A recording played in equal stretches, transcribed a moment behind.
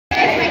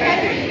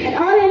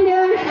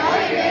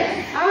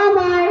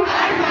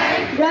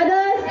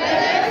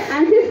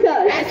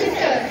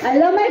I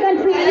love my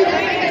country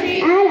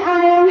and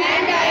I am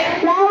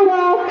proud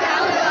of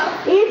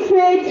its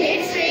rich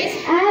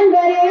and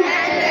varied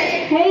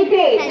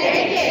heritage.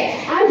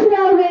 I should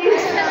always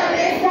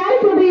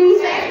strive to be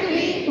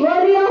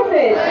worthy of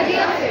it.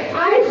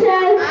 I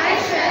shall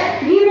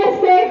give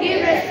respect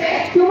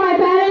to my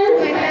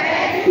parents,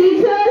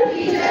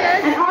 teachers,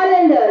 and all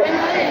elders,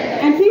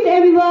 and treat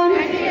everyone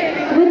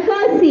with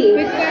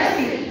courtesy.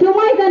 To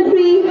my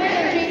country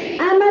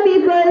and my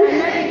people,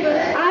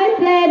 I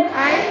pledge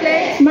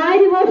my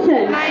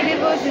devotion.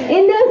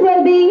 In this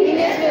well-being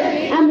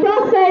and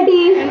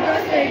prosperity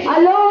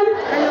alone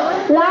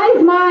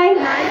lies my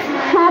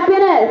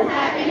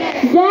happiness.